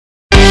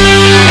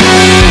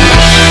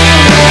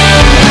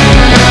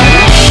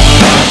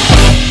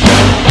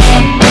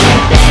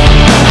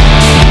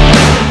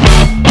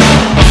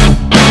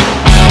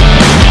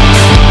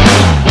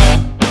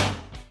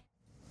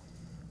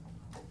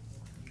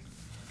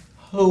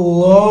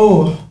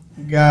Hello,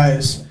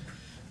 guys.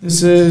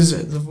 This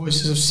is the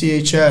Voices of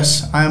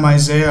CHS. I'm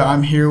Isaiah.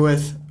 I'm here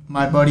with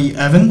my buddy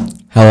Evan.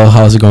 Hello,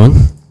 how's it going?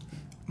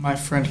 My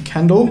friend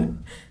Kendall.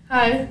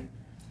 Hi.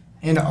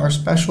 And our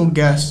special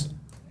guest,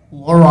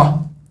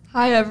 Laura.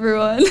 Hi,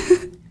 everyone. Okay,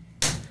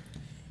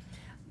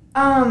 so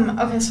I'm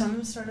going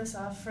to start us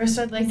off. First,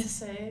 I'd like to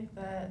say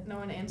that no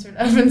one answered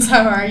Evan's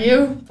how are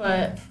you,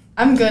 but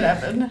I'm good,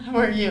 Evan. How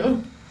are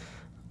you?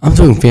 I'm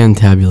doing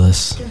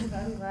fantabulous. Good,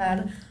 I'm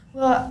glad.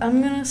 Well,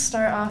 I'm going to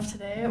start off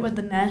today with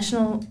the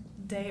National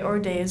Day or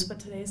Days, but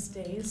today's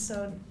days.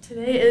 So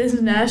today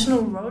is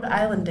National Rhode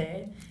Island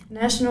Day,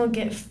 National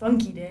Get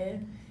Funky Day,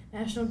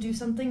 National Do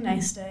Something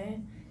Nice Day,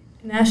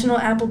 National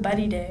Apple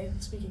Betty Day.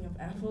 Speaking of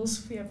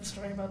apples, we have a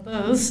story about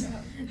those.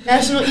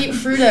 National Eat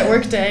Fruit at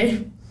Work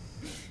Day,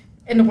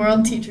 and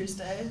World Teachers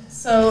Day.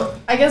 So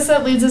I guess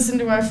that leads us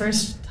into our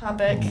first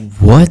topic.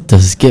 What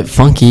does get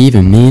funky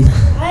even mean?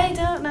 I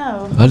don't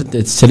know. But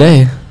it's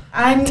today.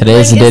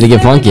 Today's like, the day to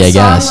get funky, I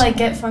guess. Like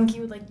Get Funky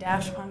with like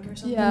Daft Punk or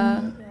something.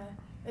 Yeah,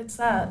 it's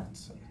that.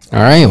 All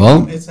right,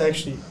 well. It's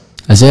actually.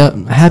 Isaiah,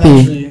 happy.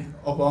 It's actually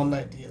up all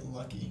night to get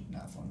lucky,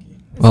 not funky.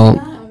 Well.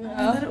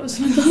 I thought it was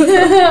funky.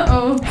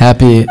 Oh.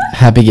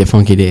 Happy Get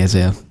Funky Day,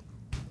 Isaiah.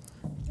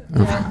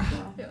 Yeah.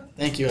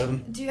 Thank you,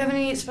 Evan. Do you have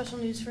any special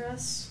news for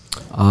us?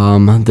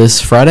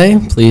 This Friday,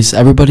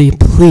 everybody,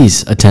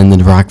 please attend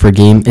the Rockford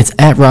game. It's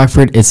at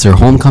Rockford. It's their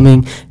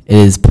homecoming. It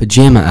is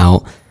pajama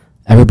out.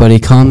 Everybody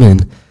come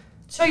and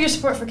show your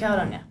support for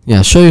Caledonia.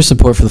 Yeah, show your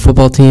support for the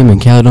football team and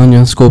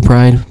Caledonia School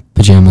Pride.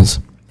 Pajamas.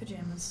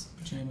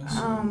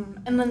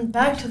 And then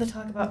back to the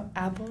talk about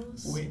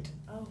apples. Wait.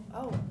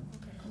 Oh,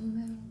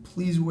 okay.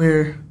 Please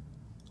wear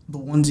the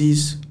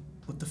onesies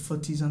with the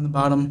footsies on the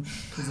bottom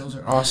because those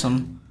are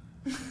awesome.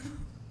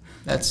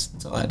 That's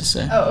all I had to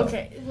say. Oh,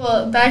 okay.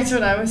 Well, back to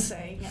what I was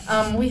saying.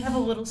 We have a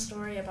little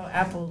story about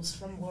apples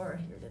from Laura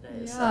here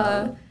today. Yeah.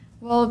 So.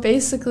 Well,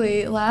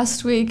 basically,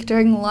 last week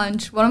during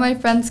lunch, one of my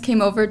friends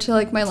came over to,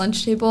 like, my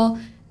lunch table,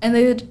 and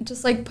they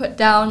just, like, put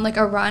down, like,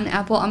 a rotten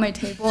apple on my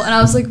table, and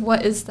I was like,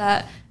 what is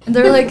that? And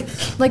they're like,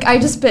 I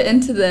just bit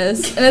into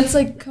this, and it's,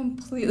 like,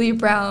 completely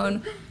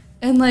brown.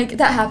 And, like,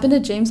 that happened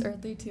to James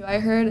Earthley, too. I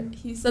heard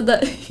he said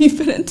that he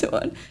bit into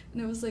one,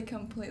 and it was, like,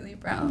 completely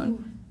brown.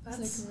 Ooh, it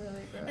was, like,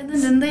 really gross. And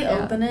then didn't they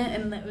open it,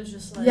 and it was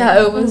just, like...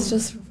 Yeah, it was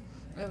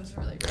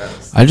really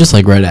gross. I just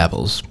like red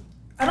apples.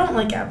 I don't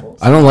like apples.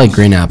 I don't like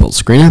green apples.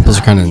 Green apples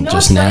are kind of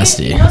just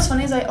nasty. You know what's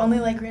funny is I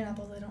only like green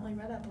apples. I don't like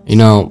red apples. You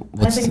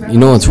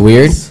know what's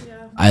weird?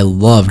 Yeah. I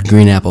loved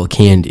green apple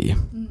candy.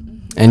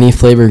 Mm-hmm. Any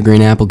flavor of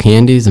green apple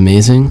candy is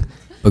amazing,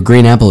 but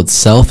green apple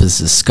itself is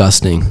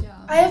disgusting. Yeah.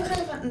 I have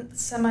kind of a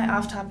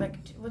semi-off topic.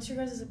 What's your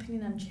guys'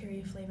 opinion on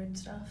cherry-flavored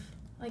stuff?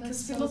 Like,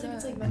 because people think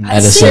it's like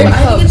medicine.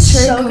 I think it's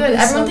Cherry so Coke good. is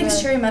Everyone so thinks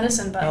good. cherry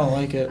medicine, but I don't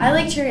like it. I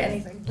like cherry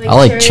anything. I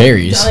like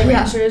cherries. Jolly Yeah.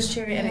 Ranchers,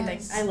 cherry anything.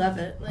 Yes. I love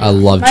it. Like, I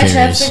love my cherries.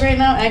 My chapstick right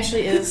now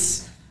actually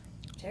is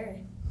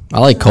cherry.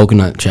 I like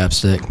coconut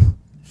chapstick.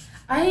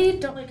 I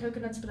don't like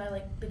coconuts, but I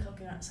like the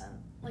coconut scent.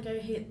 Like, I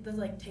hate the,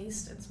 like,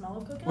 taste and smell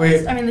of coconuts.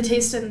 Wait. I mean, the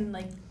taste and,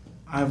 like...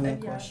 I have one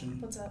question.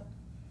 What's up?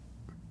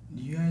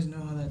 Do you guys know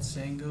how that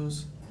saying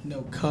goes?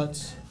 No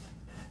cuts.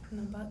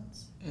 No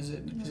butts. Is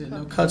it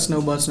no cuts,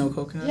 no butts, no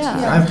coconuts?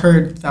 Yeah. I've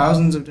heard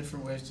thousands of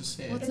different ways to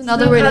say it. What's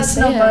another way to say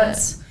no it?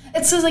 butts.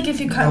 It says, like, if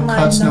you cut No in line,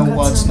 cuts, no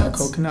butts, no butts.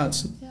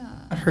 coconuts. Yeah.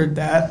 I heard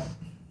that.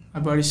 My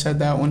buddy said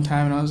that one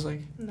time, and I was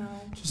like, No.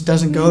 just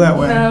doesn't go that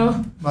way.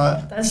 No.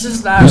 But That's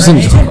just not Who's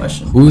right. in-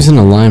 question. Who's in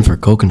a line for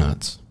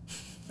coconuts?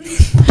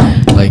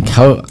 Like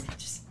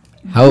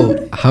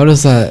how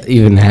does that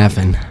even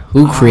happen?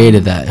 Who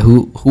created that?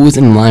 Who was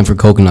in line for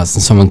coconuts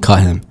and someone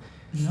cut him?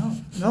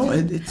 No,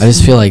 it's... I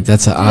just feel like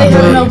that's an odd They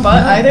have way. no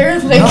butt either?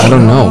 Like, I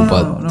don't know, No,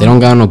 but no. they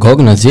don't got no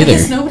coconuts I either.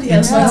 guess nobody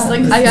has butts.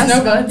 Like, I guess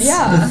no butts.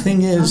 Yeah. The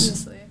thing is,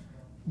 Obviously.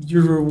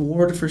 your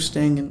reward for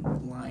staying in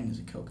line is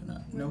a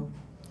coconut. No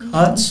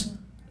cuts,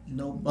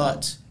 no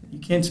butts. You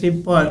can't say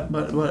but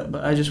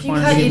I just If you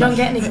wanted cut, to you get don't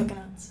get any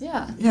coconuts.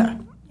 Yeah. Yeah.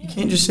 You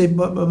can't just say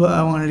but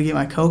I wanted to get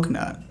my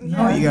coconut. No,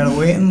 Yeah. you gotta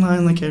wait in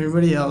line like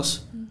everybody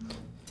else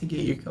to get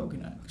your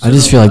coconut. I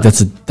just feel like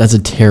that's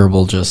a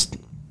terrible just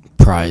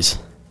prize.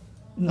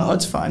 No,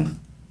 it's fine.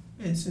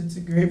 It's a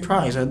great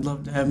prize. I'd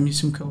love to have me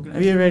some coconut.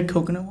 Have you ever had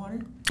coconut water?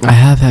 I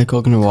have had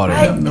coconut water.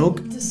 Coconut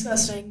milk?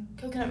 Disgusting.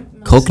 Coconut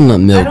milk. Coconut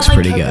milk's I don't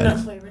pretty like good.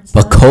 coconut flavored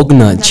But stuff.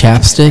 coconut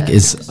chapstick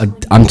is,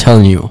 I'm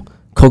telling you,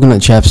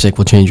 coconut chapstick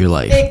will change your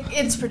life.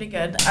 It's pretty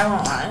good. I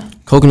won't lie.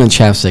 Coconut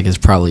chapstick is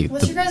probably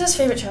What's the your guys'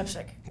 favorite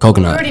chapstick? We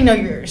coconut. already know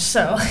yours,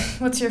 so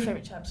what's your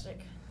favorite chapstick?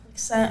 Like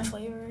scent,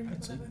 flavor?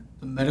 It's like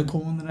the medical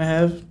one that I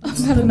have.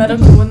 The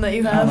medical one that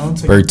you I don't know, have?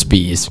 it's like Burt's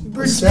Bees.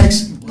 Bliss.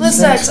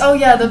 Oh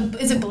yeah,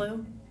 is it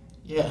blue?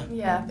 Yeah.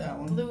 Yeah. That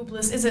one. Blue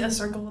Bliss. Is it a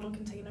circle little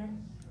container?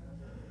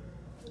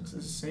 It's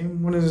the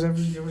same one as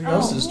everybody Oh,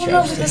 else's well,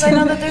 no, chapstick. because I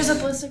know that there's a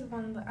ballistic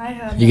one that I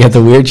have. You got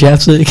the weird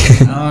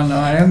chapstick? No,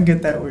 I don't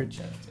get that weird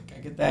chapstick. I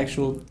get the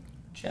actual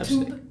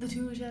chapstick. tube, the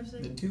tube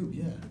chapstick. The tube,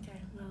 yeah. Okay,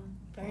 well,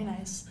 very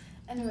nice.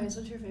 Anyways,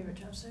 what's your favorite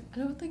chapstick? I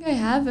don't think I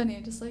have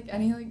any. Just like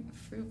any like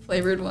fruit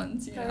flavored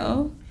ones, you Okay.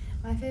 know.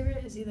 My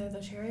favorite is either the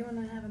cherry one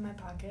I have in my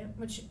pocket,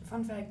 which,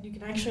 fun fact, you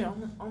can actually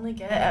only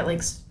get at like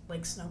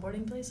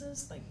snowboarding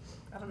places. Like,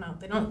 I don't know,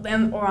 they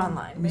don't, or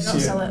online. They don't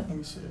sell it. Let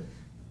me see it.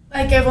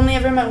 Like, I've only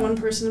ever met one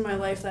person in my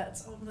life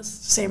that's owned the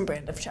same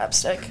brand of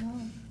chapstick.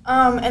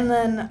 And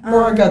then.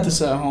 Bro, I got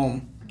this at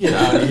home. Get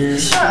out of here.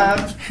 Shut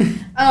up.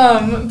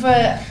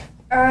 But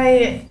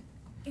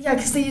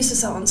because they used to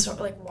sell in store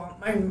like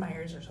Walmart or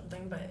Myers or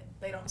something, but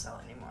they don't sell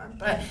it anymore.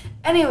 But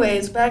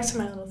anyways, back to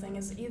my little thing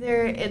is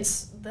either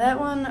it's that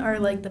one or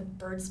like the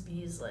Burt's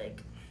Bees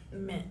like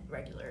mint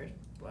regular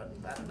one.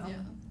 I don't know. Yeah.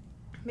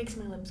 Makes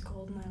my lips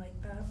cold and I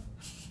like that.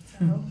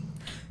 So.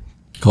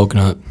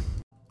 Coconut.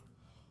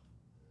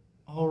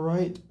 All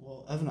right.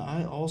 Well, Evan,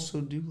 I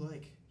also do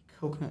like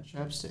coconut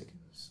chapstick.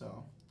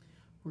 So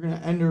we're going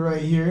to end it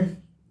right here.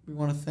 We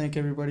want to thank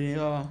everybody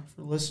for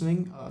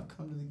listening.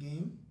 Come to the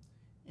game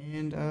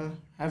and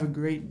have a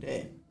great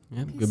day.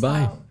 Yep. Peace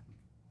Goodbye. out.